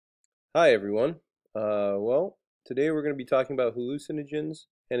Hi everyone. Well, today we're going to be talking about hallucinogens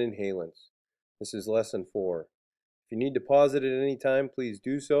and inhalants. This is lesson 4. If you need to pause it at any time, please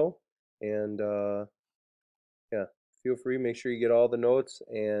do so. And yeah, feel free. Make sure you get all the notes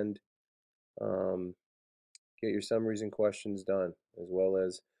and um, get your summaries and questions done, as well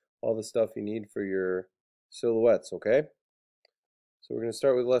as all the stuff you need for your silhouettes. Okay. So we're going to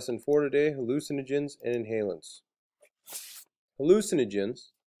start with lesson 4 today: hallucinogens and inhalants. Hallucinogens.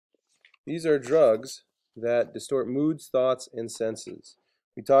 These are drugs that distort moods, thoughts, and senses.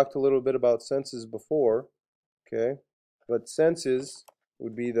 We talked a little bit about senses before, okay? But senses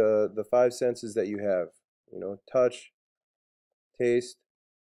would be the five senses that you have. Touch, taste,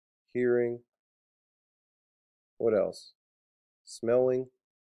 hearing, what else? Smelling.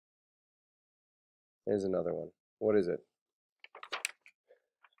 There's another one. What is it?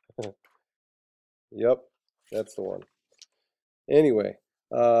 Yep, that's the one. Anyway,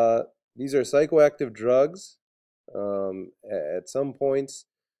 uh, these are psychoactive drugs. At some points,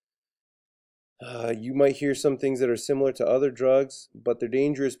 you might hear some things that are similar to other drugs, but they're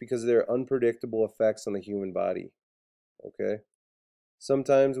dangerous because of their unpredictable effects on the human body. Okay?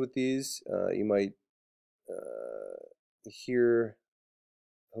 Sometimes with these, you might hear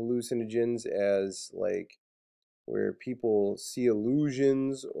hallucinogens as like where people see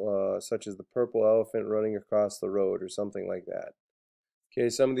illusions, such as the purple elephant running across the road or something like that. Okay,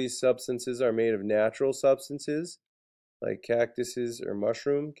 some of these substances are made of natural substances like cactuses or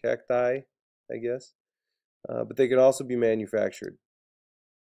cacti, I guess. But they could also be manufactured.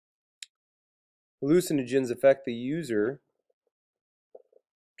 Hallucinogens affect the user.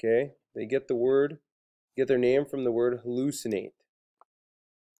 Okay, they get their name from the word hallucinate.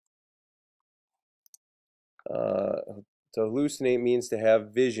 Uh, to hallucinate means to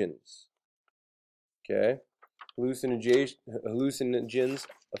have visions. Okay, hallucinogens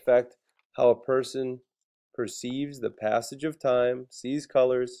affect how a person perceives the passage of time, sees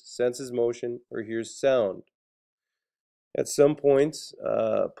colors, senses motion, or hears sound. At some points,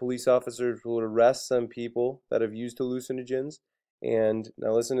 police officers will arrest some people that have used hallucinogens. And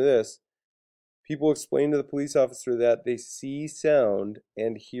now listen to this. People explain to the police officer that they see sound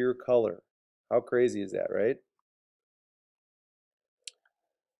and hear color. How crazy is that, right?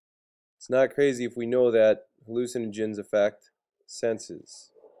 It's not crazy if we know that hallucinogens affect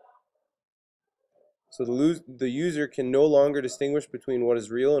senses. So the user can no longer distinguish between what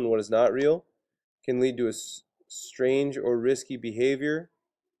is real and what is not real, can lead to a strange or risky behavior.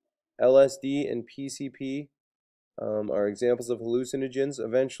 LSD and PCP are examples of hallucinogens.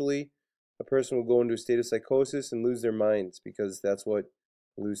 Eventually, a person will go into a state of psychosis and lose their minds because that's what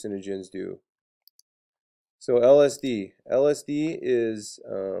hallucinogens do. So LSD is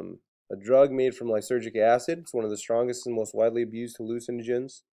a drug made from lysergic acid. It's one of the strongest and most widely abused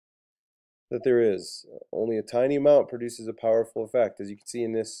hallucinogens that there is. Only a tiny amount produces a powerful effect. As you can see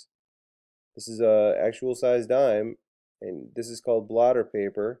in this is a actual size dime, and this is called blotter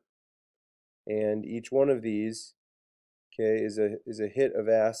paper. And each one of these, okay, is a hit of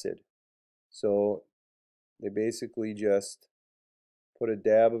acid. So they basically just put a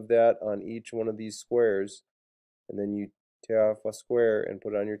dab of that on each one of these squares, and then you tear off a square and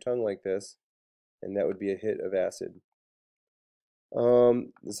put it on your tongue like this, and that would be a hit of acid.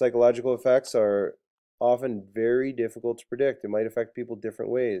 The psychological effects are often very difficult to predict. It might affect people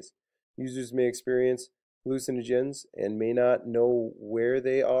different ways. Users may experience hallucinogens and may not know where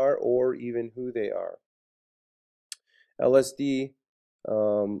they are or even who they are. LSD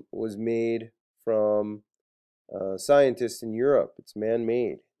was made from scientists in Europe. It's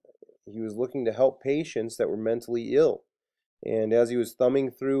man-made. He was looking to help patients that were mentally ill. And as he was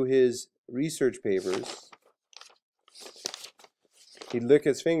thumbing through his research papers, he'd lick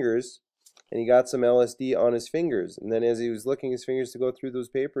his fingers and he got some LSD on his fingers. And then as he was licking his fingers to go through those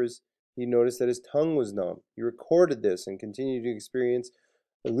papers, he noticed that his tongue was numb. He recorded this and continued to experience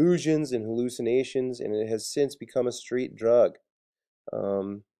illusions and hallucinations, and it has since become a street drug.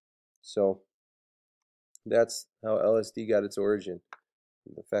 So that's how LSD got its origin.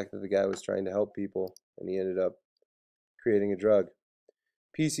 The fact that the guy was trying to help people and he ended up creating a drug.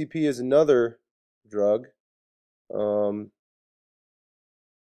 PCP is another drug, um,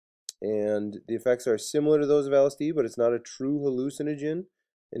 and the effects are similar to those of LSD, but it's not a true hallucinogen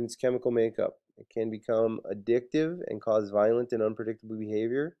in its chemical makeup. It can become addictive and cause violent and unpredictable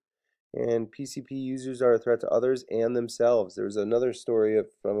behavior. And PCP users are a threat to others and themselves. There was another story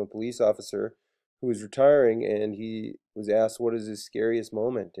from a police officer who was retiring, and he was asked what is his scariest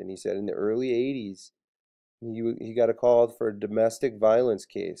moment, and he said in the early 80s he got a call for a domestic violence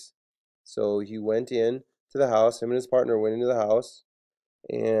case. So he went in to the house. Him and his partner went into the house.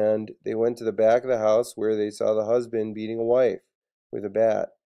 and they went to the back of the house where they saw the husband beating a wife with a bat.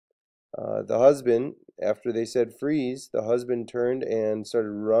 The husband, after they said freeze, the husband turned and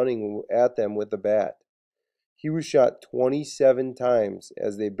started running at them with the bat. He was shot 27 times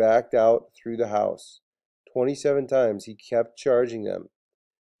as they backed out through the house. 27 times he kept charging them,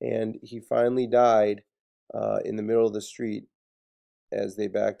 and he finally died in the middle of the street as they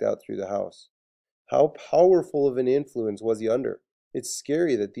backed out through the house. How powerful of an influence was he under? It's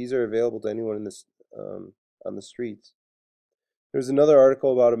scary that these are available to anyone in this on the streets. There's another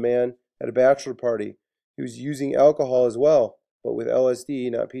article about a man at a bachelor party. He was using alcohol as well, but with LSD,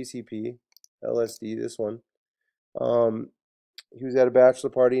 not PCP. LSD, this one. He was at a bachelor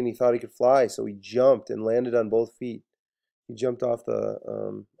party and he thought he could fly, so he jumped and landed on both feet. He jumped off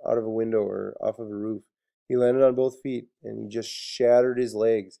the out of a window or off of a roof. He landed on both feet and he just shattered his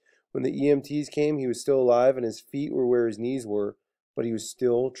legs. When the EMTs came, he was still alive and his feet were where his knees were, but he was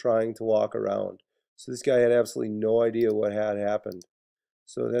still trying to walk around. So this guy had absolutely no idea what had happened.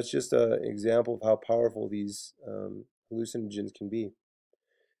 So that's just an example of how powerful these hallucinogens can be.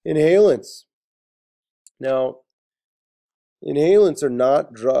 Inhalants. Now, inhalants are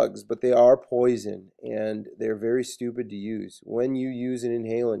not drugs, but they are poison, and they're very stupid to use. When you use an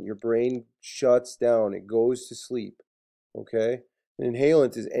inhalant, your brain shuts down. It goes to sleep, okay? An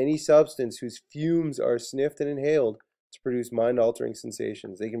inhalant is any substance whose fumes are sniffed and inhaled to produce mind-altering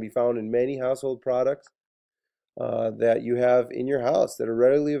sensations. They can be found in many household products that you have in your house that are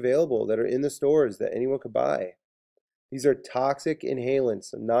readily available, that are in the stores that anyone could buy. These are toxic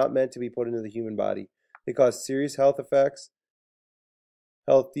inhalants, not meant to be put into the human body. They cause serious health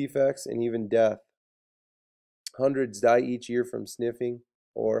defects, and even death. Hundreds die each year from sniffing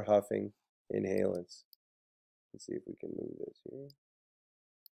or huffing inhalants. Let's see if we can move this here.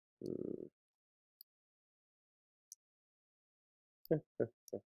 Yeah, how's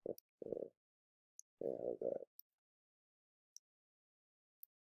that?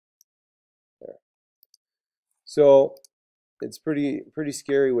 There. So it's pretty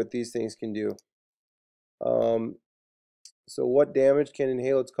scary what these things can do. So what damage can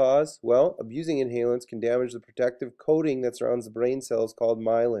inhalants cause? Well, abusing inhalants can damage the protective coating that surrounds the brain cells called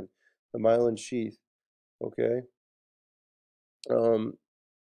myelin, the myelin sheath. Okay.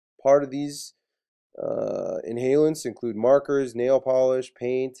 Part of these inhalants include markers, nail polish,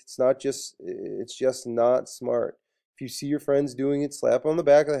 paint. It's just not smart. If you see your friends doing it, slap them on the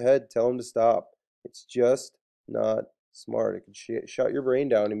back of the head, tell them to stop. It's just not smart. It can shut your brain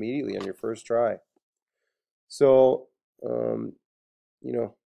down immediately on your first try. So, you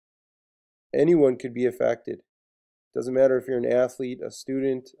know, anyone could be affected. Doesn't matter if you're an athlete, a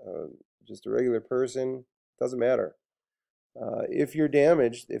student, just a regular person. Doesn't matter. If you're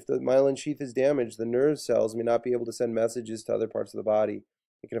damaged, if the myelin sheath is damaged, the nerve cells may not be able to send messages to other parts of the body.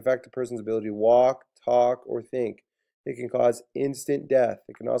 It can affect a person's ability to walk, talk, or think. It can cause instant death.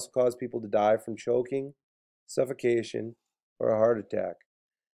 It can also cause people to die from choking, suffocation, or a heart attack.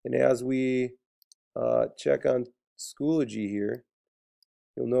 And as we check on Schoology here,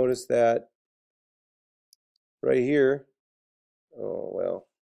 you'll notice that right here, oh well,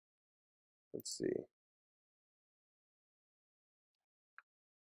 let's see.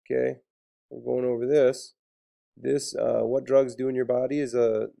 Okay, we're going over this. This, what drugs do in your body, is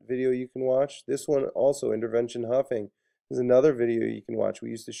a video you can watch. This one also, intervention huffing, is another video you can watch. We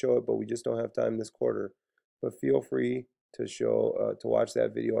used to show it, but we just don't have time this quarter. But feel free to watch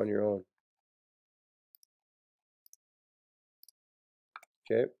that video on your own.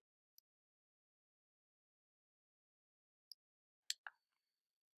 Okay.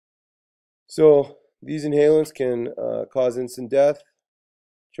 So these inhalants can cause instant death,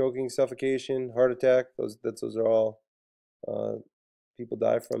 choking, suffocation, heart attack. Those are all people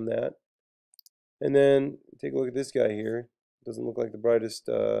die from that. And then take a look at this guy here. Doesn't look like the brightest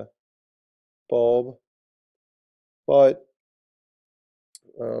bulb, but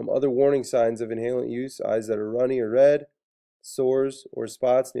other warning signs of inhalant use: eyes that are runny or red, sores or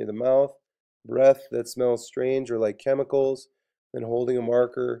spots near the mouth, breath that smells strange or like chemicals, then holding a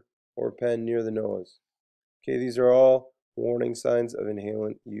marker or pen near the nose. Okay, these are all warning signs of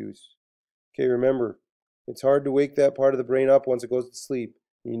inhalant use. Okay, remember, it's hard to wake that part of the brain up once it goes to sleep.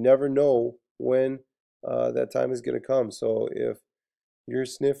 You never know when that time is going to come. So if you're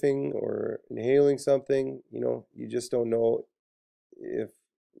sniffing or inhaling something, you just don't know if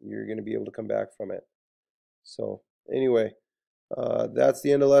you're going to be able to come back from it. So anyway, that's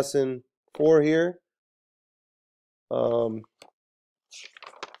the end of lesson 4 here.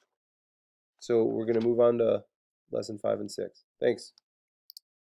 So we're going to move on to lesson 5 and 6. Thanks.